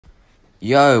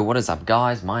Yo, what is up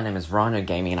guys? My name is Rhino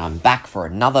Gaming and I'm back for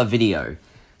another video.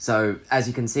 So, as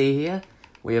you can see here,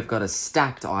 we have got a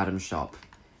stacked item shop.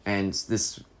 And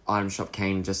this item shop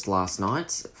came just last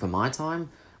night, for my time,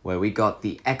 where we got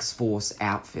the X-Force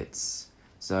outfits.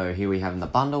 So here we have in the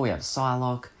bundle, we have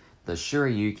Psylocke, the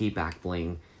Shurayuki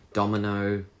Backbling,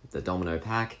 Domino, the Domino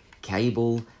pack,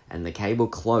 Cable, and the Cable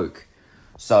Cloak.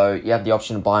 So you have the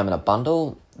option to buy them in a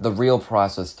bundle. The real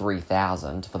price was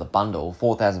 $3,000 for the bundle.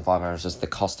 $4,500 is just the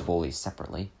cost of all these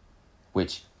separately.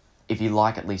 Which, if you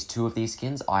like at least two of these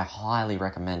skins, I highly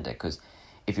recommend it. Because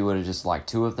if you were to just like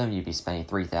two of them, you'd be spending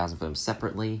 $3,000 for them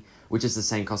separately. Which is the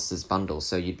same cost as bundle.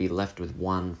 So you'd be left with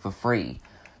one for free.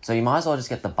 So you might as well just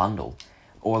get the bundle.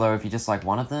 Although if you just like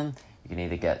one of them, you can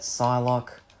either get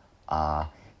Psylocke,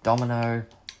 Domino,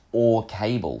 or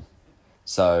Cable.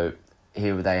 So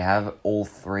here they have all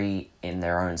three in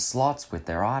their own slots with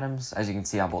their items. As you can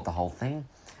see, I bought the whole thing.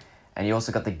 And you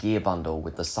also got the gear bundle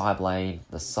with the Psy Blade,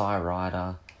 the Psy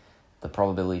Rider, the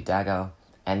Probability Dagger,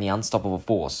 and the Unstoppable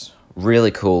Force.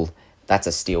 Really cool. That's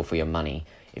a steal for your money.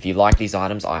 If you like these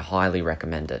items, I highly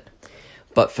recommend it.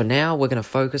 But for now, we're going to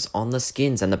focus on the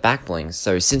skins and the backblings.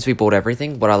 So since we bought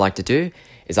everything, what I like to do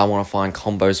is I want to find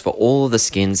combos for all of the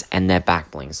skins and their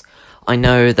backblings. I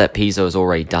know that Pizzo has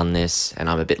already done this, and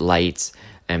I'm a bit late,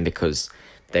 and because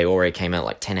they already came out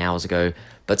like 10 hours ago,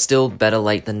 but still better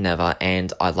late than never,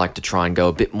 and I'd like to try and go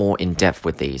a bit more in depth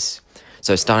with these.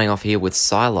 So starting off here with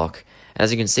Psylocke,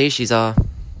 as you can see, she's okay,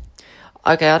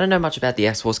 I don't know much about the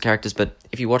X-Force characters, but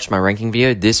if you watched my ranking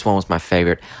video, this one was my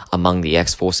favorite among the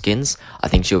X-Force skins. I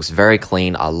think she looks very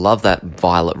clean. I love that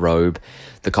violet robe,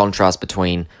 the contrast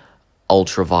between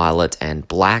ultraviolet and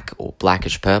black or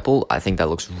blackish purple. I think that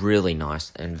looks really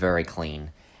nice and very clean.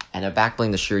 And her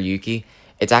backbling, the Shurayuki,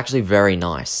 it's actually very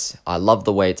nice. I love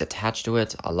the way it's attached to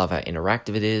it. I love how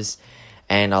interactive it is.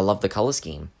 And I love the color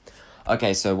scheme.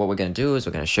 Okay, so what we're going to do is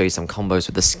we're going to show you some combos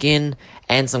with the skin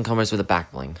and some combos with the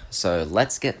backbling. So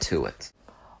let's get to it.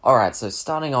 Alright, so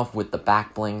starting off with the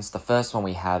backblings, the first one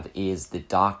we have is the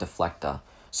Dark Deflector.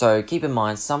 So keep in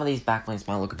mind, some of these backblings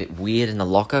might look a bit weird in the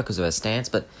locker because of her stance,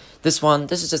 but this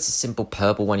is just a simple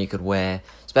purple one you could wear,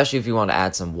 especially if you want to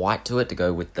add some white to it to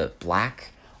go with the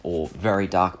black or very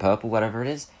dark purple, whatever it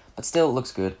is. But still, it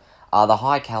looks good. The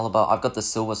high caliber, I've got the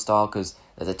silver style because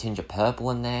there's a tinge of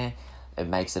purple in there. It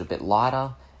makes it a bit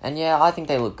lighter. And yeah, I think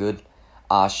they look good.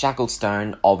 Shackled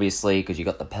Stone, obviously, because you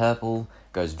got the purple.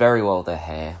 Goes very well with her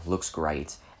hair. Looks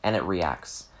great. And it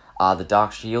reacts. The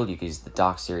Dark Shield, you can use the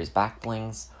Dark Series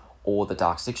backblings. Or the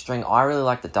Dark 6-string. I really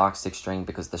like the Dark 6-string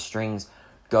because the strings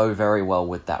go very well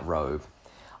with that robe.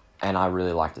 And I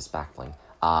really like this backbling.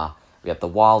 We have the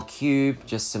Wild Cube,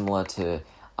 just similar to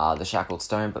the Shackled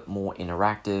Stone, but more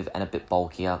interactive and a bit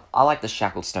bulkier. I like the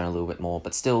Shackled Stone a little bit more,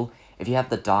 but still, if you have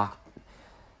the Dark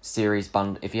Series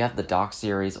if you have the Dark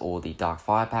Series or the Dark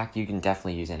Fire Pack, you can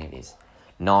definitely use any of these.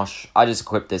 Nosh, I just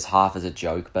equipped this half as a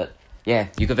joke, but yeah,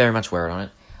 you could very much wear it on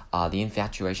it. The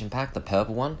Infatuation Pack, the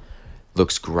purple one,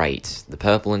 looks great. The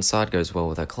purple inside goes well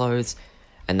with her clothes,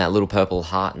 and that little purple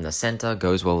heart in the center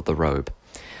goes well with the robe.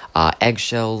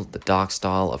 Eggshell, the dark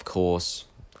style, of course.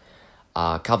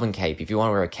 Coven Cape, if you want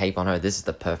to wear a cape on her, this is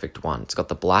the perfect one. It's got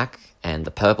the black, and the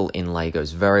purple inlay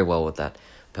goes very well with that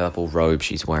purple robe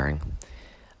she's wearing.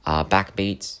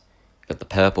 Backbeat, got the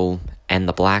purple and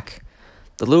the black.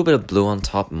 The little bit of blue on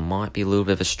top might be a little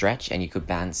bit of a stretch, and you could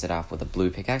balance it off with a blue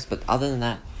pickaxe, but other than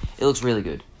that, it looks really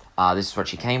good. This is what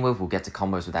she came with. We'll get to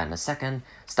combos with that in a second.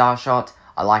 Starshot,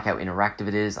 I like how interactive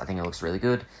it is. I think it looks really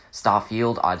good.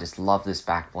 Starfield, I just love this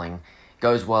backbling.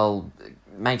 Goes well,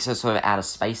 makes her sort of outer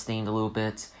space themed a little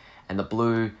bit, and the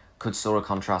blue could sort of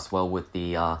contrast well with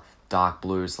the dark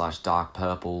blue / dark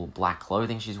purple black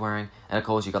clothing she's wearing. And of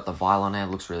course, you got the vial on there.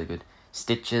 It looks really good.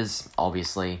 Stitches,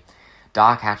 obviously.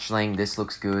 Dark Hatchling, this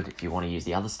looks good. If you want to use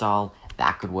the other style,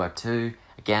 that could work too.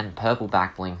 Again, purple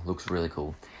backbling looks really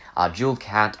cool. Jeweled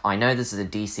Cat, I know this is a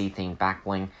DC-themed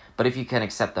backbling, but if you can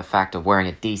accept the fact of wearing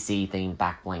a DC-themed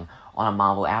backbling on a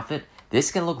Marvel outfit,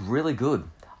 this can look really good.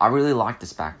 I really like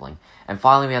this backbling. And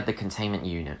finally, we have the Containment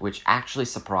Unit, which actually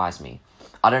surprised me.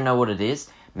 I don't know what it is.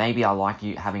 Maybe I like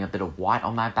you having a bit of white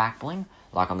on my backbling,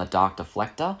 like on the Dark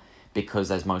Deflector, because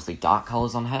there's mostly dark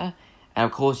colors on her. And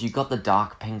of course, you got the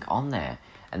dark pink on there,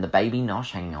 and the baby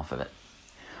Nosh hanging off of it.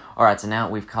 Alright, so now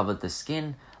we've covered the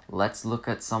skin, let's look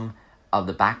at some of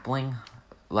the backbling.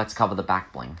 Let's cover the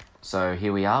backbling. So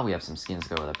here we are, we have some skins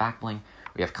to go with the backbling.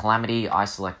 We have Calamity, I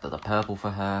selected the purple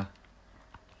for her.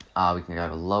 We can go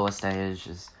over lower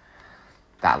stages.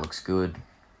 That looks good.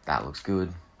 That looks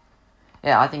good.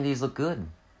 Yeah, I think these look good.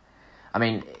 I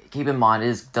mean, keep in mind,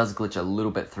 it does glitch a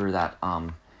little bit through that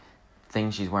thing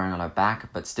she's wearing on her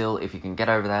back, but still, if you can get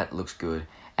over that, it looks good.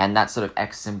 And that sort of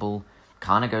X symbol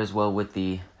kind of goes well with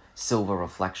the silver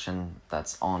reflection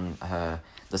that's on her,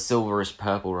 the silverish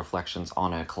purple reflections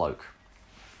on her cloak.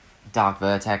 Dark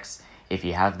Vertex, if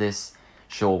you have this,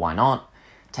 sure, why not?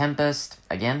 Tempest,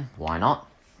 again, why not?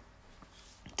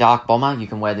 Dark Bomber, you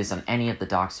can wear this on any of the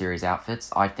Dark Series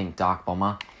outfits. I think Dark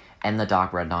Bomber and the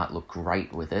Dark Red Knight look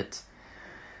great with it.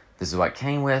 This is what it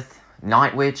came with.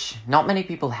 Night Witch, not many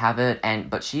people have it,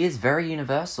 but she is very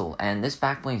universal, and this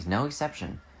backbling is no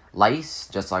exception. Lace,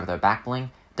 just like their backbling,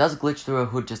 does glitch through her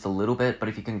hood just a little bit, but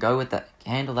if you can go with that,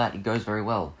 handle that, it goes very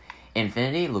well.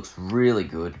 Infinity looks really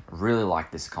good. Really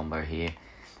like this combo here.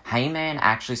 Heyman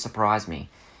actually surprised me.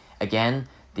 Again,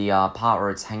 the part where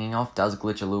it's hanging off does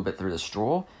glitch a little bit through the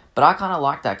straw, but I kind of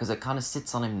like that because it kind of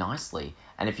sits on him nicely.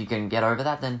 And if you can get over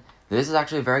that, then this is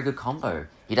actually a very good combo.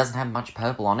 He doesn't have much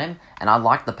purple on him, and I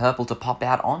like the purple to pop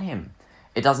out on him.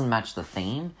 It doesn't match the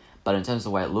theme, but in terms of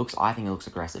the way it looks, I think it looks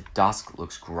aggressive. Dusk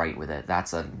looks great with it.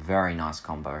 That's a very nice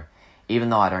combo. Even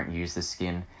though I don't use this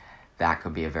skin, that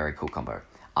could be a very cool combo.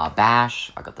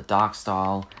 Bash, I got the dark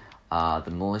style.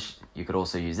 The Militia, you could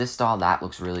also use this style. That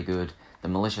looks really good. The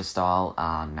Militia style,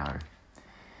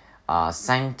 no.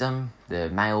 Sanctum, the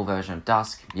male version of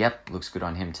Dusk. Yep, looks good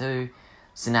on him too.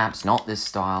 Synapse, not this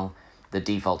style. The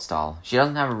default style. She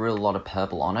doesn't have a real lot of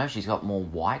purple on her. She's got more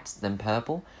white than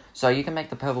purple. So you can make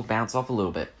the purple bounce off a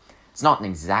little bit. It's not an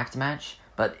exact match,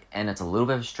 and it's a little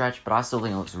bit of a stretch, but I still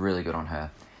think it looks really good on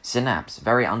her. Synapse,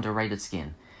 very underrated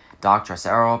skin. Dark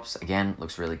Triceratops, again,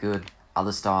 looks really good.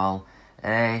 Other style,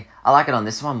 I like it on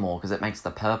this one more because it makes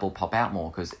the purple pop out more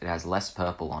because it has less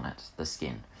purple on it, the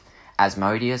skin.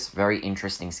 Asmodeus, very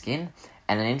interesting skin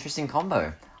and an interesting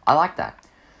combo. I like that.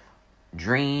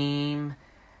 Dream,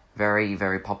 very,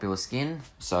 very popular skin.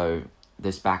 So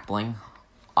this back bling,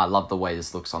 I love the way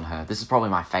this looks on her. This is probably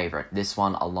my favorite. This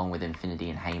one along with Infinity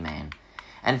and Heyman.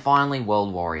 And finally,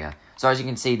 World Warrior. So as you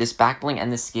can see, this back bling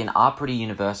and this skin are pretty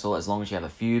universal as long as you have a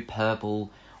few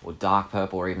purple or dark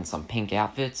purple or even some pink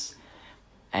outfits.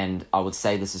 And I would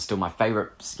say this is still my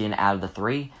favorite skin out of the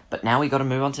three. But now we got to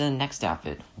move on to the next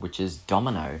outfit, which is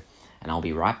Domino. And I'll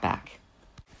be right back.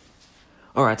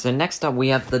 Alright, so next up we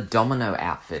have the Domino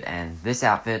outfit. And this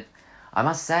outfit, I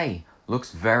must say,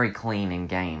 looks very clean in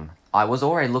game. I was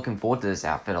already looking forward to this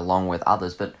outfit along with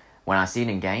others, but when I see it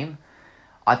in game,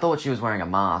 I thought she was wearing a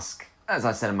mask, as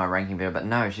I said in my ranking video, but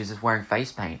no, she's just wearing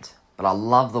face paint. But I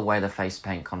love the way the face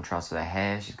paint contrasts with her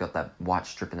hair. She's got that white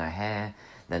strip in her hair.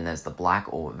 Then there's the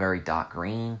black or very dark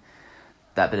green.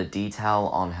 That bit of detail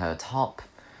on her top.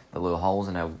 The little holes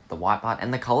in the white part.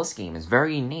 And the color scheme is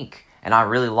very unique. And I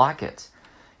really like it.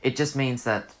 It just means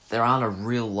that there aren't a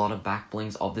real lot of back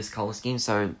blings of this color scheme.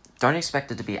 So don't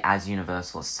expect it to be as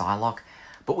universal as Psylocke.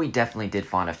 But we definitely did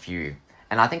find a few.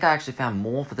 And I think I actually found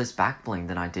more for this back bling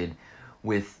than I did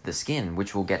with the skin,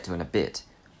 which we'll get to in a bit.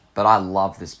 But I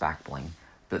love this back bling.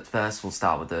 But first, we'll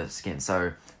start with the skin.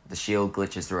 So the shield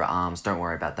glitches through her arms. Don't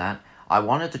worry about that. I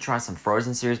wanted to try some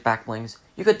Frozen series back blings.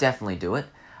 You could definitely do it.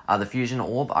 The Fusion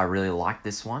Orb, I really like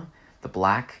this one. The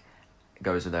black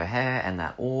goes with her hair and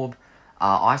that orb.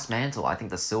 Ice Mantle, I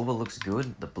think the silver looks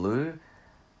good. The blue,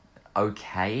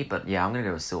 okay. But yeah, I'm going to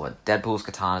go with silver. Deadpool's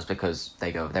katanas because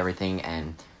they go with everything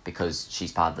and because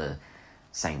she's part of the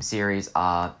same series.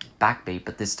 Backbeat,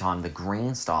 but this time the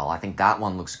green style. I think that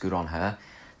one looks good on her.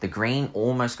 The green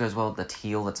almost goes well with the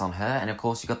teal that's on her. And of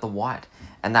course, you got the white.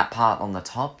 And that part on the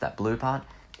top, that blue part,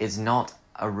 is not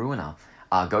a ruiner.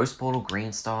 Ghost Portal,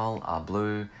 green style,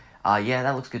 blue. Yeah,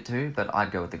 that looks good too, but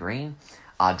I'd go with the green.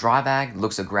 Dry Bag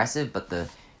looks aggressive, but the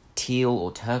teal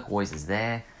or turquoise is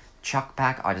there. Chuck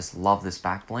Pack, I just love this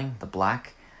back bling. The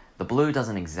black. The blue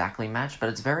doesn't exactly match, but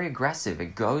it's very aggressive.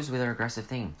 It goes with her aggressive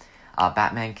theme.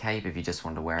 Batman Cape, if you just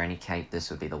wanted to wear any cape,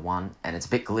 this would be the one. And it's a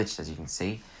bit glitched, as you can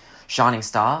see. Shining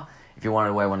Star, if you wanted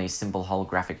to wear one of these simple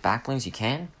holographic back blings, you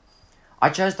can. I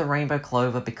chose the Rainbow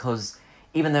Clover because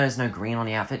even though there's no green on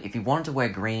the outfit, if you wanted to wear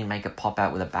green, make it pop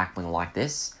out with a back bling like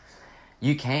this,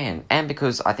 you can. And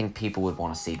because I think people would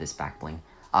want to see this back bling.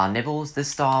 Nibbles, this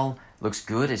style looks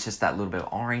good. It's just that little bit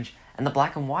of orange. And the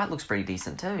black and white looks pretty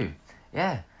decent too.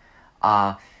 Yeah.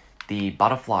 The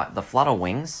butterfly, the flutter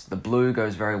wings, the blue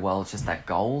goes very well. It's just that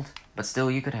gold, but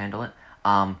still you could handle it.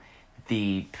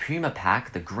 The Puma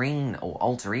Pack, the green or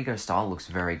alter ego style looks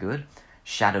very good.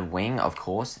 Shattered Wing, of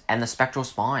course. And the Spectral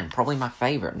Spine, probably my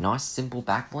favorite. Nice, simple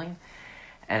back bling.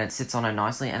 And it sits on her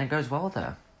nicely and it goes well with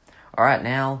her. Alright,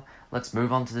 now let's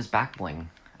move on to this back bling.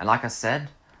 And like I said,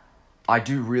 I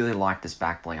do really like this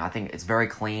back bling. I think it's very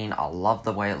clean. I love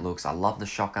the way it looks. I love the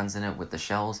shotguns in it with the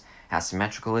shells. How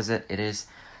symmetrical is it? It is.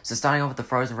 So starting off with the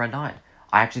Frozen Red Knight,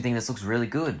 I actually think this looks really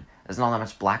good. There's not that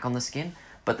much black on the skin,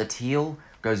 but the teal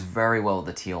goes very well with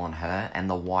the teal on her, and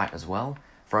the white as well.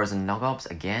 Frozen Nogobs,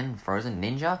 again, Frozen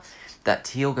Ninja. That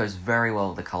teal goes very well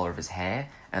with the color of his hair,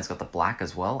 and it's got the black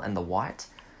as well, and the white.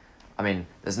 I mean,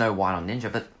 there's no white on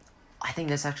Ninja, but I think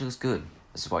this actually looks good.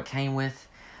 This is what it came with.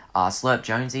 Slurp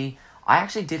Jonesy. I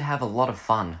actually did have a lot of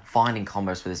fun finding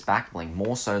combos for this Backbling,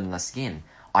 more so than the skin.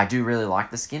 I do really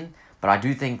like the skin, but I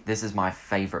do think this is my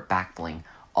favorite Backbling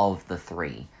of the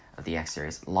 3 of the X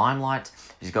series. Limelight,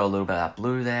 she's got a little bit of that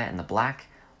blue there and the black.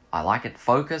 I like it.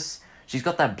 Focus, she's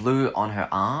got that blue on her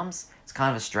arms. It's kind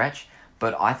of a stretch,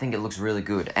 but I think it looks really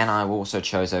good. And I also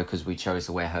chose her because we chose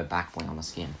to wear her Backbling on the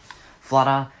skin.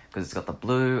 Flutter, because it's got the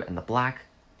blue and the black.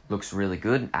 Looks really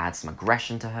good. Adds some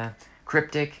aggression to her.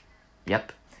 Cryptic,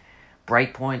 yep.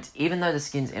 Breakpoint, even though the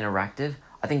skin's interactive,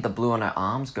 I think the blue on her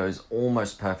arms goes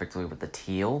almost perfectly with the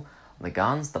teal on the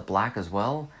guns, the black as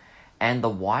well, and the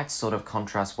white sort of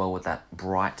contrasts well with that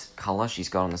bright color she's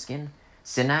got on the skin.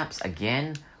 Synapse,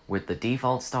 again, with the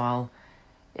default style.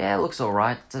 Yeah, it looks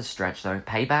alright. It's a stretch though.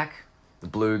 Payback, the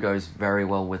blue goes very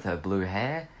well with her blue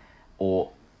hair.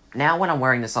 Or, now when I'm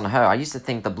wearing this on her, I used to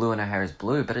think the blue in her hair is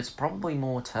blue, but it's probably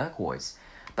more turquoise.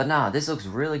 But nah, this looks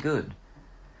really good.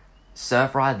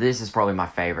 Surf Ride, this is probably my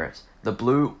favorite. The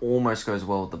blue almost goes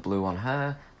well with the blue on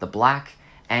her, the black,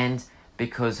 and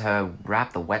because her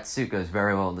wrap, the wetsuit, goes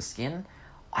very well with the skin,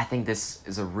 I think this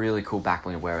is a really cool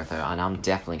Backbling to wear with her, and I'm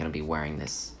definitely going to be wearing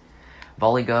this.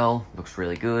 Volley Girl, looks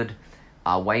really good.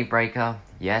 Wave Breaker,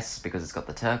 yes, because it's got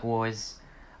the turquoise.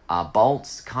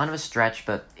 Bolts, kind of a stretch,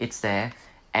 but it's there.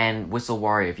 And Whistle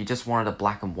Warrior, if you just wanted a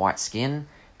black and white skin,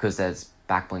 because there's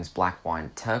Backbling's black, white,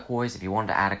 and turquoise, if you wanted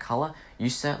to add a color, you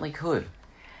certainly could.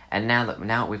 And now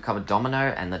that we've covered Domino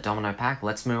and the Domino pack,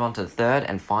 let's move on to the third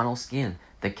and final skin,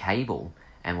 the Cable,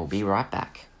 and we'll be right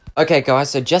back. Okay guys,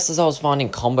 so just as I was finding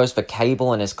combos for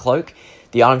Cable and his cloak,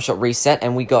 the item shop reset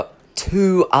and we got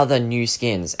 2 other new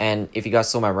skins. And if you guys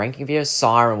saw my ranking video,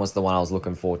 Siren was the one I was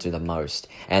looking forward to the most,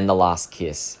 and The Last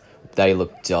Kiss. They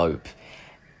look dope.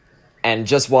 And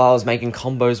just while I was making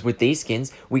combos with these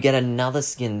skins, we get another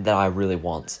skin that I really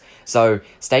want. So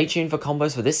stay tuned for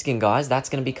combos for this skin, guys. That's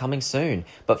going to be coming soon.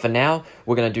 But for now,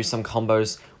 we're going to do some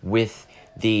combos with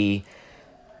the...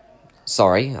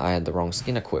 Sorry, I had the wrong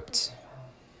skin equipped.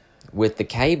 With the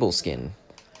Cable skin.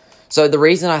 So the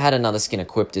reason I had another skin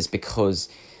equipped is because...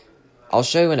 I'll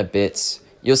show you in a bit.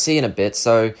 You'll see in a bit.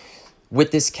 So...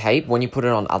 With this cape, when you put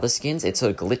it on other skins, it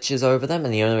sort of glitches over them,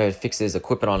 and the only way to fix it is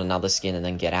equip it on another skin and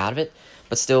then get out of it.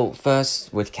 But still,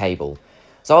 first with Cable.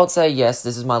 So I would say, yes,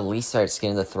 this is my least favorite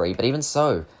skin of the 3, but even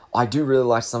so, I do really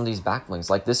like some of these Backblings,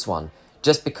 like this one.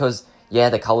 Just because, yeah,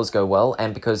 the colors go well,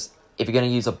 and because if you're going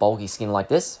to use a bulky skin like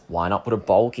this, why not put a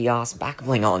bulky-ass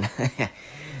Backbling on?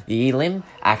 The elim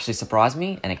actually surprised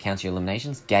me, and it counts your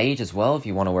eliminations. Gauge as well, if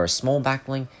you want to wear a small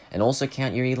Backbling, and also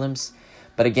count your elims.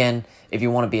 But again, if you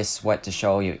want to be a sweat to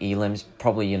show your elims,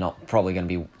 you're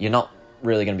not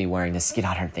really going to be wearing this skin,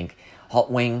 I don't think. Hot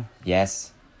Wing,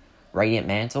 yes. Radiant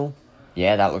Mantle,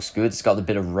 yeah, that looks good. It's got a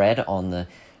bit of red on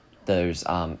those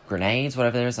grenades,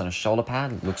 whatever there is, on a shoulder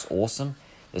pad. It looks awesome.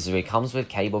 This is what it comes with.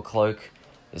 Cable Cloak.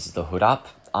 This is the hood up.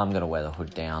 I'm going to wear the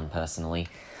hood down, personally.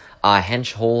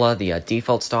 Hench Hauler, the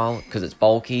default style, because it's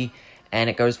bulky, and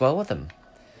it goes well with them.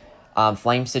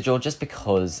 Flame Sigil, just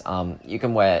because you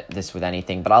can wear this with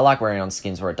anything, but I like wearing it on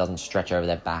skins where it doesn't stretch over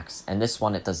their backs, and this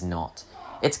one, it does not.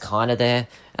 It's kind of there,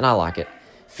 and I like it.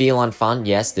 Feel Fun,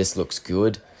 yes, this looks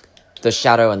good. The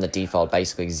shadow and the default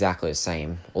basically exactly the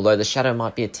same, although the shadow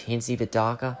might be a teensy bit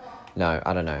darker. No,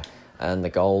 I don't know. And the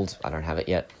gold, I don't have it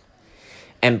yet.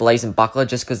 And Blazing Buckler,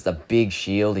 just because the big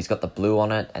shield, he's got the blue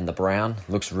on it, and the brown,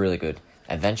 looks really good.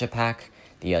 Adventure Pack,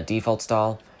 the default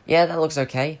style, yeah, that looks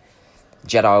okay.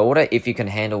 Jedi Order, if you can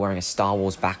handle wearing a Star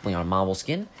Wars Backbling on a Marvel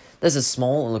skin. This is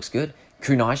small, it looks good.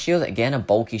 Kunai Shield, again, a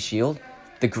bulky shield.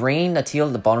 The green, the teal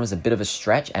at the bottom is a bit of a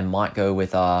stretch and might go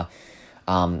with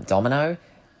Domino,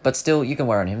 but still, you can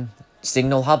wear on him.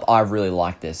 Signal Hub, I really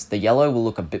like this. The yellow will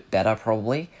look a bit better,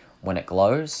 probably, when it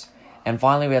glows. And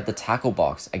finally, we have the Tackle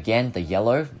Box. Again, the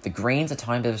yellow. The green's a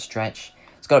tiny bit of a stretch.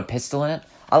 It's got a pistol in it.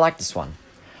 I like this one.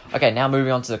 Okay, now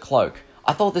moving on to the Cloak.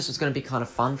 I thought this was going to be kind of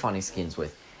fun finding skins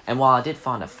with. And while I did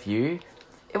find a few,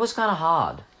 it was kind of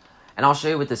hard. And I'll show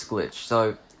you with this glitch.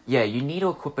 So, yeah, you need to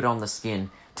equip it on the skin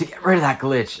to get rid of that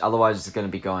glitch. Otherwise, it's going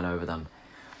to be going over them.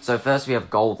 So first we have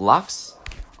Gold Luxe.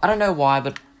 I don't know why,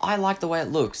 but I like the way it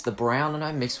looks. The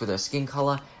brown, mixed with her skin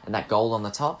color and that gold on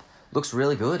the top. Looks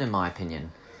really good, in my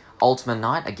opinion. Ultimate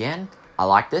Knight, again. I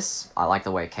like this. I like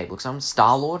the way Cape looks on.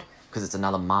 Star-Lord, because it's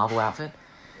another Marvel outfit.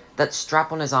 That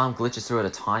strap on his arm glitches through it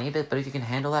a tiny bit, but if you can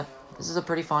handle that, this is a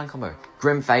pretty fine combo.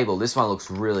 Grim Fable, this one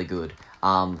looks really good.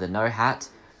 The no hat,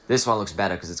 this one looks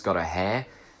better because it's got a hair,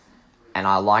 and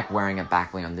I like wearing a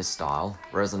backbling on this style,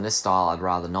 whereas on this style I'd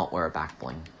rather not wear a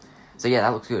backbling. So yeah, that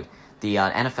looks good. The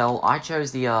NFL, I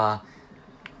chose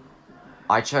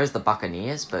the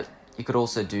Buccaneers, but you could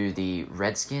also do the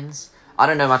Redskins. I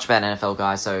don't know much about NFL,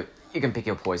 guys, so you can pick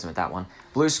your poison with that one.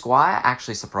 Blue Squire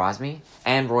actually surprised me,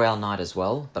 and Royale Knight as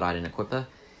well, but I didn't equip her.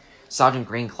 Sergeant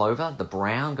Green Clover, the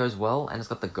brown goes well, and it's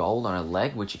got the gold on her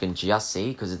leg, which you can just see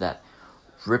because of that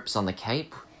rips on the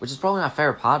cape, which is probably my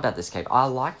favorite part about this cape. I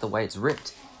like the way it's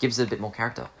ripped. Gives it a bit more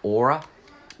character. Aura,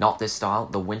 not this style,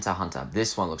 the Winter Hunter.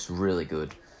 This one looks really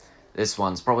good. This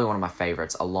one's probably one of my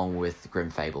favorites, along with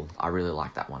Grim Fable. I really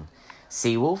like that one.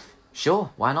 Seawolf,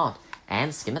 sure, why not?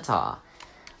 And Scimitar.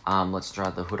 Let's try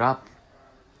the hood up.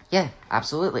 Yeah,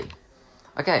 absolutely.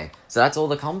 Okay, so that's all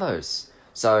the combos.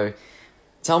 So,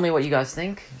 tell me what you guys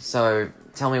think. So,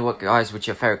 tell me what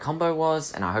your favorite combo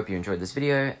was, and I hope you enjoyed this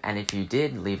video. And if you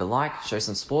did, leave a like, show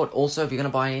some support. Also, if you're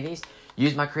going to buy any of these,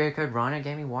 use my creator code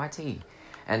RhinoGamingYT.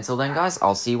 Until then, guys,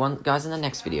 I'll see you guys in the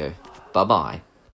next video. Bye-bye.